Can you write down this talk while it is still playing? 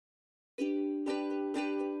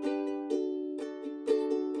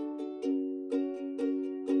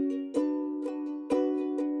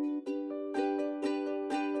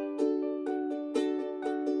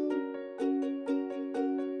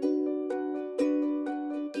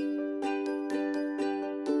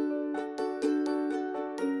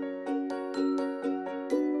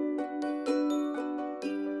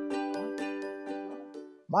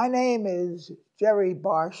My name is Jerry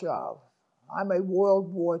Barshov. I'm a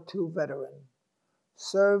World War II veteran.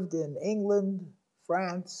 Served in England,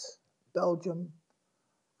 France, Belgium,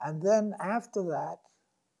 and then after that,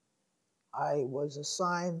 I was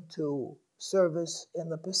assigned to service in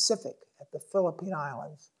the Pacific at the Philippine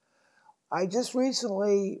Islands. I just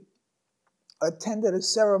recently attended a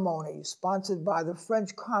ceremony sponsored by the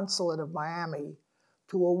French Consulate of Miami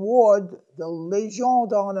to award the Légion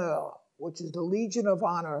d'honneur, which is the Legion of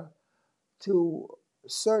Honor, to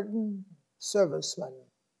certain servicemen,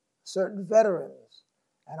 certain veterans,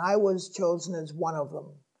 and I was chosen as one of them.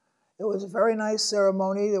 It was a very nice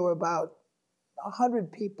ceremony. There were about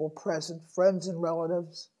 100 people present, friends and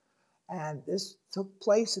relatives, and this took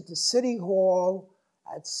place at the City Hall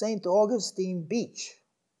at St. Augustine Beach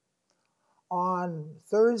on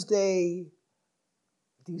Thursday,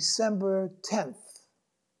 December 10th.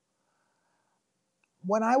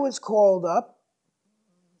 When I was called up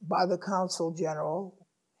by the Consul General,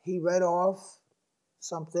 he read off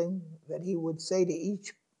something that he would say to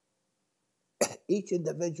each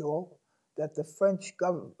individual, that the French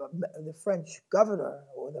governor,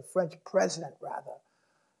 or the French president rather,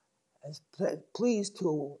 is pleased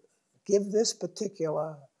to give this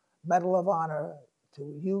particular Medal of Honor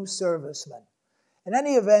to you servicemen. In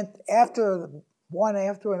any event, after one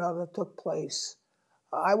after another took place,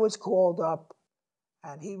 I was called up,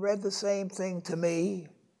 and he read the same thing to me,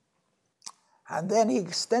 and then he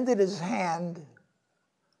extended his hand,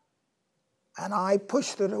 and I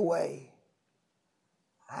pushed it away.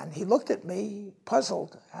 And he looked at me,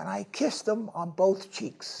 puzzled, and I kissed him on both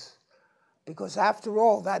cheeks. Because after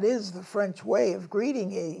all, that is the French way of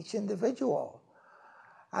greeting each individual.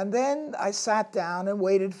 And then I sat down and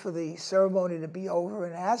waited for the ceremony to be over,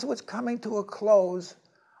 and as it was coming to a close,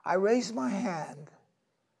 I raised my hand,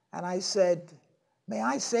 and I said, "May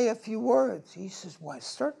I say a few words?" He says, "Why,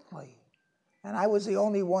 certainly." And I was the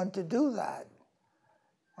only one to do that.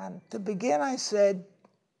 And to begin, I said,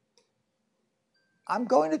 "I'm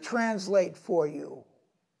going to translate for you.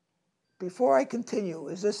 Before I continue,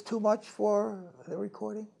 is this too much for the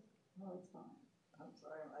recording?" No, it's fine. I'm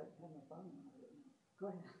sorry, I had my phone. Go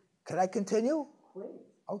ahead. Can I continue? Please.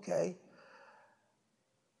 Okay.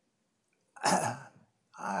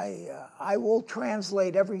 I will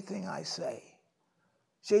translate everything I say.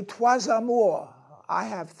 J'ai trois amours. I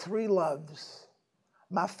have three loves.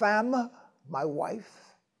 Ma femme, my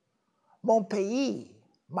wife. Mon pays,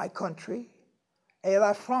 my country. Et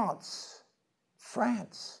la France,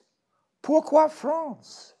 France. Pourquoi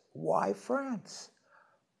France? Why France?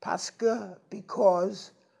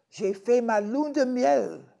 Because j'ai fait ma lune de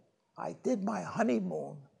miel. I did my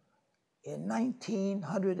honeymoon in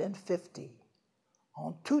 1950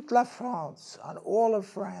 on toute la France, on all of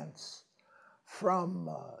France, from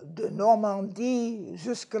de Normandie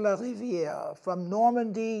jusqu'à la Riviera, from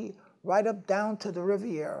Normandy right up down to the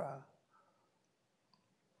Riviera.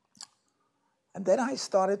 And then I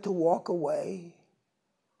started to walk away.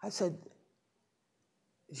 I said,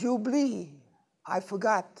 j'oublie, I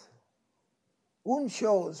forgot, une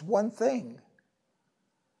chose, one thing.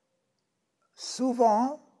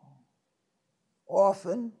 Souvent,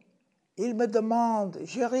 often, il me demande,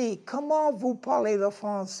 Jerry, comment vous parlez le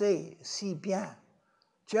français si bien?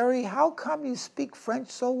 Jerry, how come you speak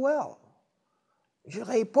French so well? Je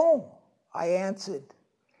réponds, I answered,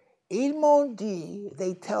 ils m'ont dit,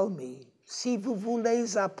 they tell me, si vous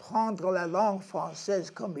voulez apprendre la langue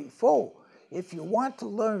française comme il faut, if you want to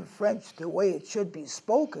learn French the way it should be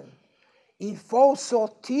spoken, il faut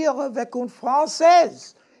sortir avec une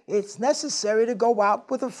Française. It's necessary to go out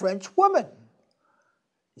with a French woman.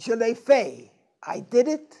 Je l'ai fait. I did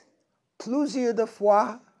it plusieurs de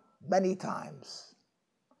fois, many times.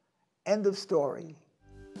 End of story.